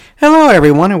Hello,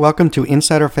 everyone, and welcome to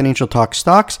Insider Financial Talk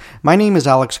Stocks. My name is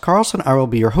Alex Carlson. I will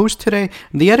be your host today.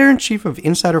 I'm the editor-in-chief of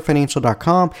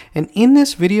InsiderFinancial.com, and in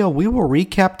this video, we will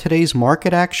recap today's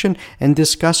market action and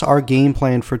discuss our game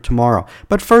plan for tomorrow.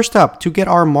 But first up, to get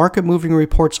our market-moving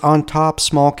reports on top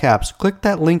small caps, click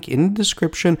that link in the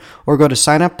description or go to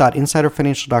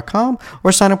signup.insiderfinancial.com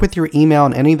or sign up with your email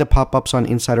on any of the pop-ups on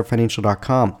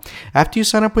InsiderFinancial.com. After you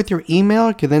sign up with your email,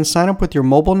 you can then sign up with your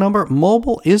mobile number.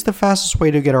 Mobile is the fastest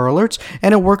way to get our alerts,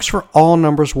 and it works for all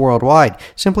numbers worldwide.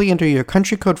 Simply enter your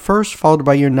country code first, followed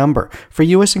by your number. For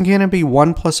US and Canada, be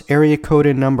 1 plus area code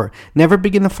and number. Never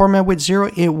begin the format with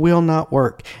 0. It will not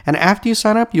work. And after you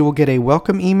sign up, you will get a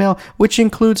welcome email, which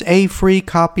includes a free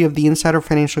copy of the Insider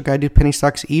Financial Guide to Penny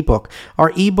Stocks ebook.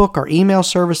 Our ebook, our email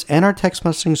service, and our text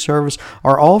messaging service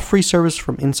are all free service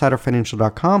from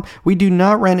InsiderFinancial.com. We do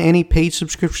not run any paid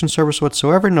subscription service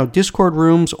whatsoever, no Discord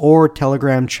rooms or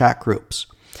Telegram chat groups.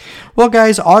 Well,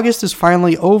 guys, August is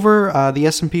finally over. The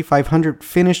S&P 500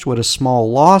 finished with a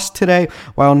small loss today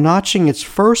while notching its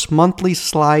first monthly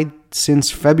slide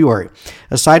since February.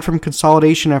 Aside from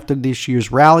consolidation after this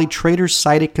year's rally, traders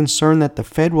cited concern that the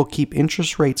Fed will keep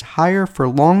interest rates higher for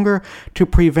longer to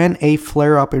prevent a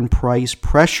flare-up in price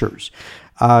pressures.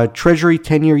 Treasury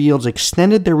 10-year yields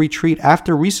extended their retreat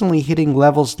after recently hitting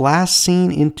levels last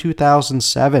seen in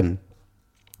 2007.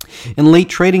 In late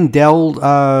trading,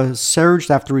 Dell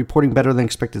surged after reporting better than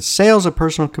expected sales of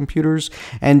personal computers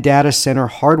and data center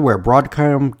hardware.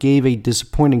 Broadcom gave a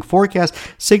disappointing forecast,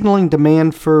 signaling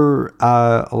demand for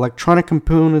electronic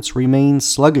components remains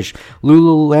sluggish.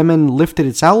 Lululemon lifted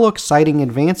its outlook, citing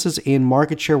advances in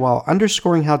market share while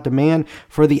underscoring how demand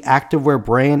for the activewear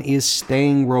brand is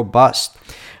staying robust.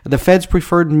 The Fed's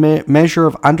preferred measure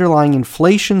of underlying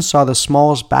inflation saw the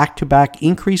smallest back-to-back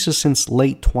increases since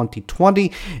late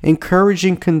 2020,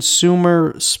 encouraging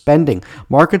consumer spending.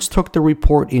 Markets took the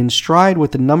report in stride,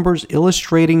 with the numbers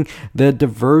illustrating the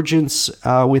divergence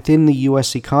within the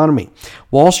U.S. economy.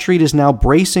 Wall Street is now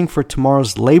bracing for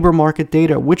tomorrow's labor market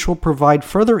data, which will provide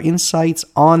further insights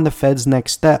on the Fed's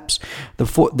next steps.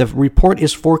 The report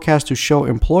is forecast to show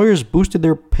employers boosted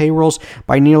their payrolls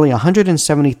by nearly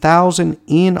 170,000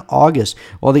 in August,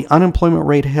 while the unemployment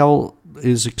rate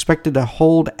is expected to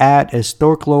hold at a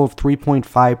historic low of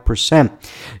 3.5%.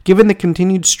 Given the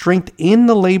continued strength in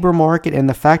the labor market and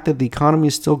the fact that the economy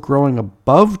is still growing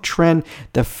above trend,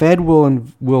 the Fed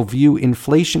will view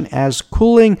inflation as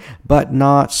cooling, but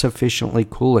not sufficiently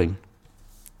cooling.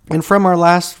 And from our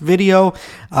last video,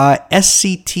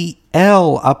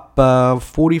 SCTL up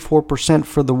 44%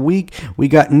 for the week. We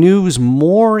got news,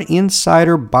 more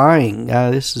insider buying.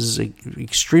 This is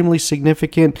extremely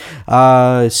significant.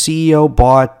 CEO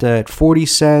bought at 40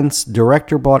 cents,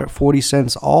 director bought at 40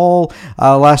 cents. All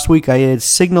last week I had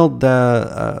signaled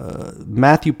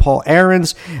Matthew Paul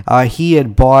Aarons. He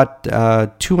had bought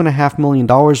 $2.5 million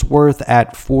worth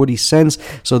at 40 cents.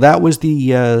 So that was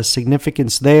the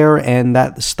significance there, and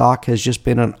that stock has just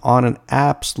been on an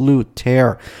absolute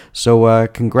tear. So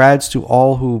congrats to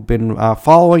all who've been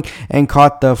following and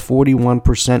caught the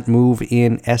 41% move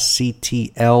in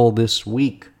SCTL this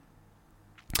week.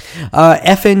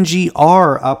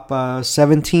 FNGR up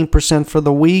 17% for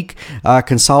the week,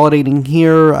 consolidating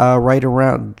here right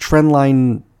around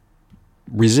trendline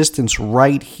resistance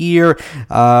right here.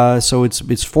 So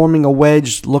it's forming a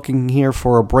wedge, looking here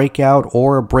for a breakout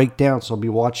or a breakdown. So I'll be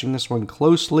watching this one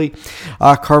closely.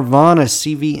 Carvana,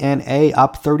 CVNA,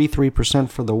 up 33%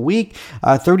 for the week.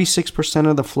 36%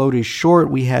 of the float is short.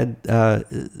 We had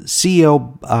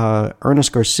CEO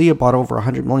Ernest Garcia bought over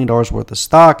 $100 million worth of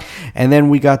stock. And then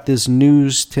we got this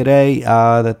news today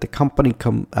that the company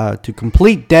to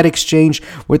complete debt exchange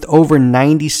with over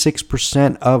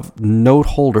 96% of note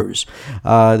holders.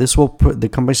 The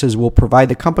company says will provide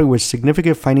the company with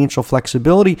significant financial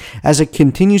flexibility as it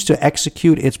continues to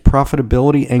execute its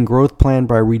profitability and growth plan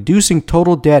by reducing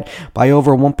total debt by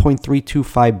over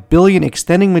 $1.325 billion,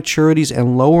 extending maturities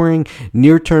and lowering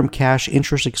near-term cash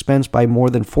interest expense by more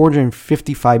than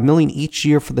 $455 million each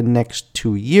year for the next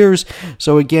 2 years.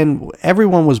 So again,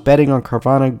 everyone was betting on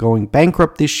Carvana going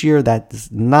bankrupt this year.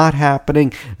 That's not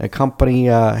happening. The company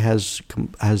has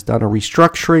done a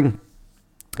restructuring.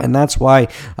 And that's why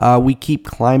we keep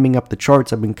climbing up the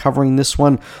charts. I've been covering this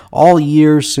one all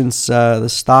year since the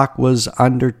stock was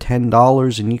under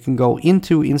 $10. And you can go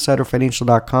into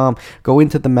InsiderFinancial.com, go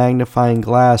into the magnifying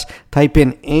glass, type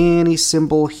in any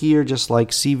symbol here, just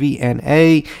like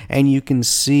CVNA, and you can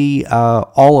see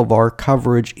all of our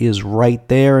coverage is right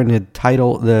there. And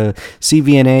the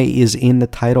CVNA is in the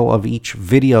title of each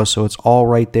video, so it's all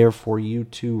right there for you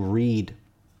to read.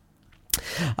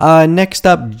 Next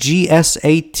up,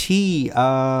 GSAT,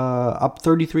 up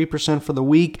 33% for the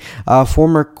week.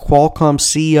 Former Qualcomm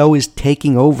CEO is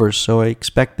taking over, so I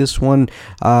expect this one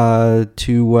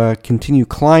to continue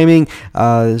climbing.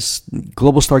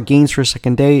 Globalstar gains for a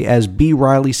second day as B.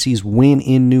 Riley sees win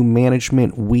in new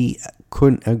management. We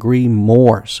couldn't agree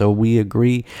more. So we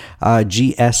agree.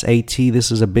 GSAT, this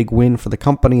is a big win for the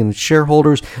company and the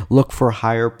shareholders. Look for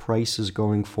higher prices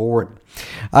going forward.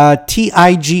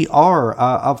 TIGR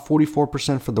up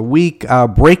 44% for the week,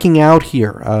 breaking out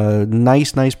here.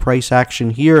 Nice price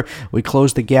action here. We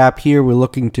closed the gap here. We're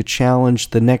looking to challenge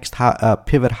the next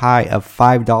pivot high of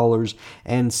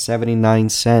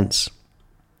 $5.79.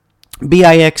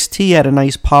 BIXT had a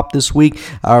nice pop this week,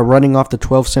 running off the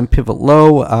 12-cent pivot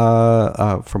low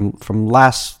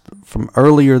from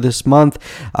earlier this month,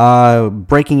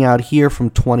 breaking out here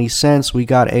from 20 cents. We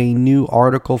got a new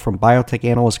article from biotech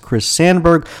analyst Chris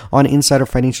Sandberg on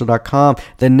InsiderFinancial.com.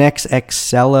 The next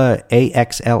AXLA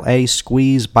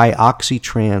squeeze by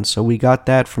Oxytrans. So we got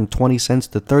that from 20 cents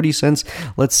to 30 cents.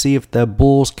 Let's see if the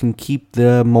bulls can keep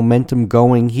the momentum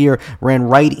going here. Ran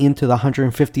right into the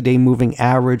 150-day moving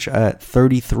average at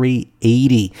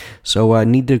 33.80. So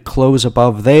need to close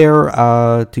above there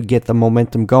to get the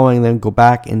momentum going, then go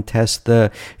back and test the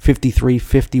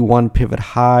 53.51 pivot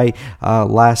high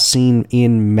last seen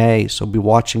in May. So be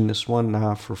watching this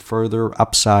one for further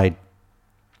upside.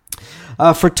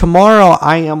 For tomorrow,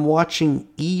 I am watching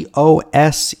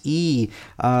EOSE.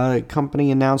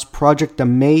 Company announced Project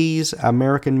Amaze,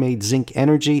 American-made zinc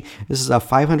energy. This is a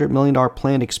 $500 million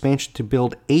planned expansion to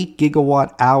build 8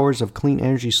 gigawatt hours of clean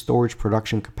energy storage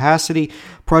production capacity.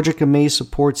 Project Amaze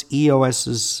supports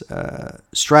EOS's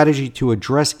strategy to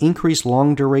address increased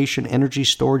long-duration energy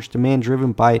storage demand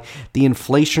driven by the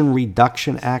Inflation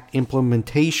Reduction Act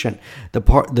implementation.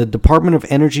 The Department of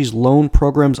Energy's Loan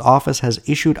Programs Office has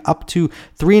issued up to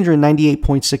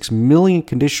 $398.6 million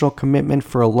conditional commitment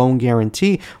for a loan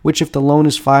guarantee, which, if the loan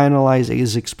is finalized,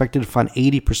 is expected to fund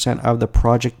 80% of the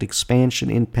project expansion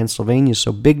in Pennsylvania.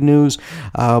 So big news.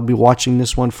 I'll be watching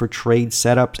this one for trade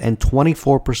setups, and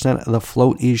 24% of the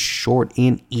float is short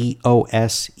in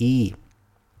EOSE.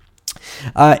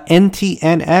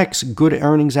 NTNX, good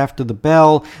earnings after the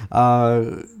bell.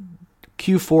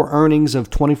 Q4 earnings of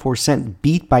 24 cents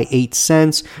beat by 8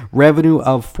 cents. Revenue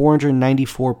of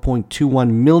 $494.21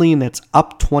 million. That's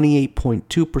up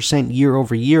 28.2% year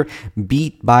over year,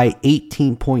 beat by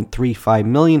 $18.35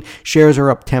 million. Shares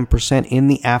are up 10% in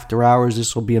the after hours.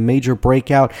 This will be a major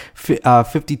breakout.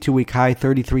 52-week high,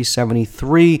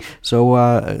 33.73.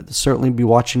 So certainly be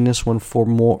watching this one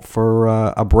for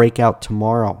a breakout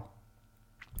tomorrow.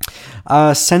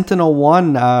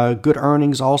 SentinelOne, good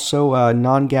earnings also,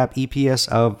 non-GAAP EPS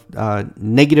of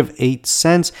negative 8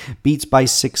 cents, beats by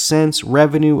 6 cents,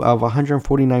 revenue of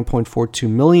 $149.42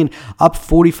 million, up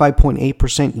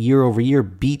 45.8% year over year,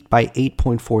 beat by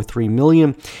 $8.43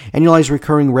 million. Annualized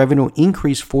recurring revenue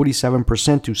increased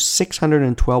 47% to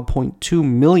 $612.2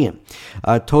 million.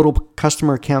 Total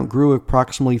customer count grew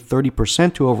approximately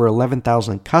 30% to over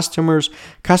 11,000 customers.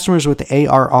 Customers with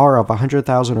ARR of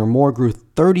 100,000 or more grew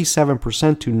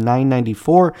 37% to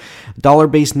 994.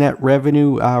 Dollar-based net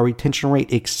revenue retention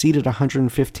rate exceeded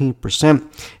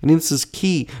 115%. And this is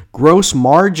key. Gross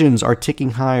margins are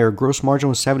ticking higher. Gross margin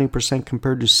was 70%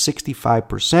 compared to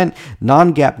 65%.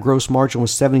 Non-GAAP gross margin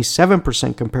was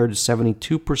 77% compared to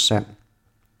 72%.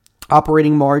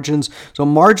 Operating margins, so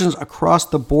margins across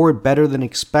the board better than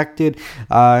expected.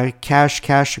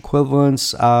 Cash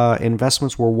equivalents,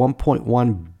 investments were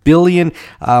 $1.1 billion.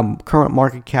 Current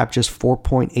market cap just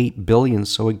 $4.8 billion.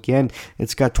 So again,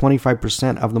 it's got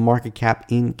 25% of the market cap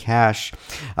in cash.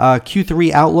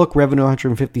 Q3 outlook, revenue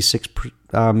 156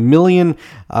 million.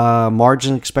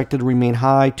 Margin expected to remain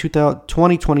high.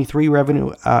 2023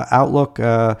 revenue outlook,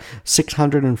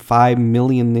 $605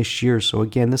 million this year. So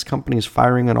again, this company is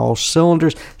firing on all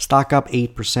cylinders. Stock up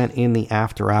 8% in the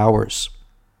after hours.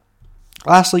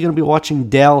 Lastly, going to be watching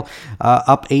Dell,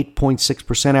 up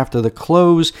 8.6% after the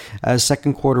close.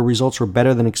 Second quarter results were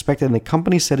better than expected, and the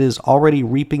company said it is already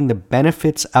reaping the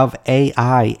benefits of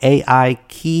AI. AI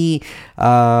key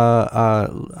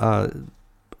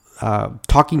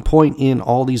talking point in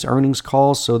all these earnings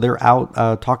calls, so they're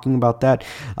out talking about that.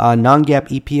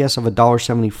 Non-GAAP EPS of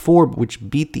 $1.74,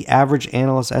 which beat the average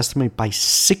analyst estimate by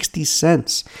 60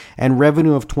 cents, and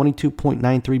revenue of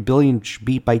 $22.93 billion, which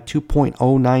beat by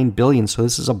 $2.09 billion. So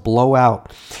this is a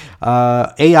blowout.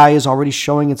 AI is already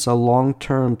showing it's a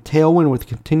long-term tailwind with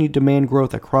continued demand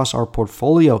growth across our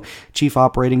portfolio, Chief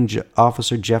Operating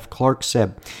Officer Jeff Clark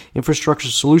said. Infrastructure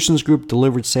Solutions Group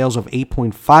delivered sales of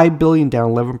 $8.5 billion,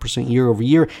 down 11% year over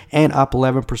year and up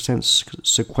 11%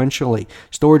 sequentially.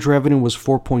 Storage revenue was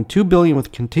 $4.2 billion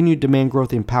with continued demand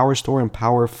growth in PowerStore and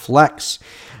PowerFlex.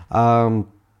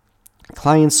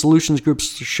 Client Solutions Group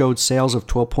showed sales of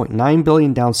 $12.9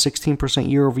 billion, down 16%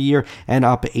 year over year and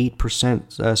up 8%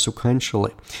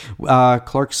 sequentially.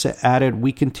 Clark added,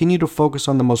 "We continue to focus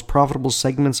on the most profitable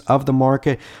segments of the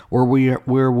market where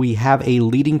we have a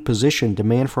leading position.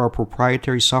 Demand for our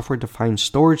proprietary software-defined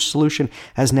storage solution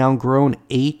has now grown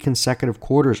 8 consecutive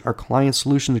quarters. Our Client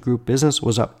Solutions Group business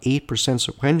was up 8%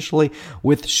 sequentially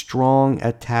with strong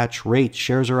attach rates.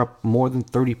 Shares are up more than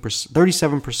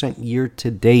 37% year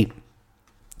to date."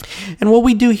 And what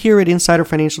we do here at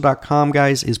InsiderFinancial.com,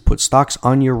 guys, is put stocks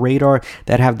on your radar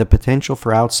that have the potential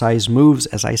for outsized moves.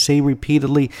 As I say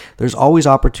repeatedly, there's always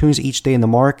opportunities each day in the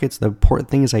markets. The important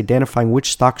thing is identifying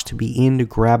which stocks to be in to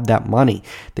grab that money.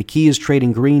 The key is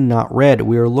trading green, not red.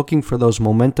 We are looking for those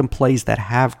momentum plays that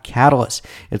have catalysts.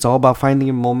 It's all about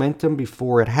finding momentum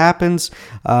before it happens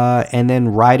and then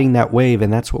riding that wave.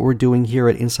 And that's what we're doing here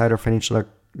at InsiderFinancial.com.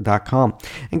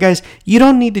 And guys, you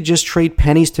don't need to just trade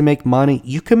pennies to make money.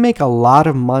 You can make a lot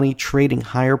of money trading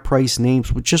higher price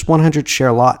names with just 100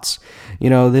 share lots.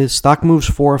 The stock moves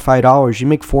 $4 or $5, you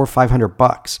make $400 or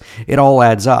 $500. It all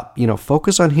adds up.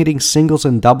 Focus on hitting singles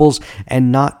and doubles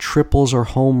and not triples or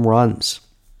home runs.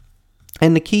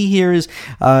 And the key here is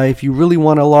if you really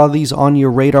want a lot of these on your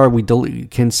radar, we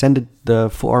can send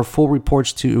our full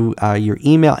reports to your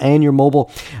email and your mobile.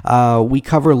 We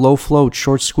cover low float,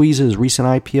 short squeezes, recent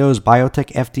IPOs,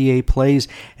 biotech FDA plays,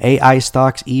 AI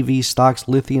stocks, EV stocks,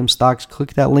 lithium stocks.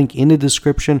 Click that link in the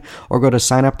description or go to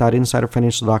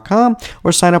signup.insiderfinancial.com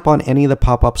or sign up on any of the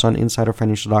pop-ups on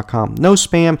insiderfinancial.com. No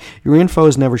spam. Your info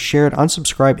is never shared.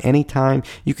 Unsubscribe anytime.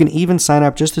 You can even sign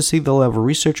up just to see the level of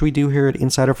research we do here at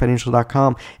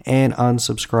insiderfinancial.com and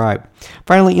unsubscribe.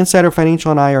 Finally, Insider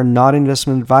Financial and I are not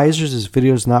investment advisors. This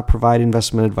video does not provide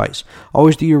investment advice.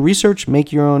 Always do your research,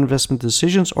 make your own investment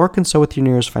decisions, or consult with your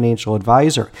nearest financial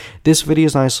advisor. This video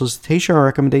is not a solicitation or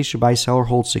recommendation to buy, sell, or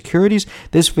hold securities.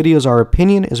 This video is our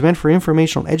opinion, is meant for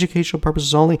informational and educational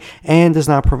purposes only, and does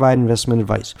not provide investment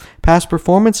advice. Past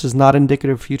performance is not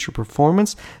indicative of future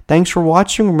performance. Thanks for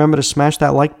watching. Remember to smash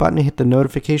that like button and hit the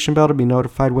notification bell to be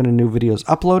notified when a new video is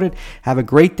uploaded. Have a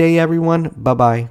great day, everyone. Bye-bye.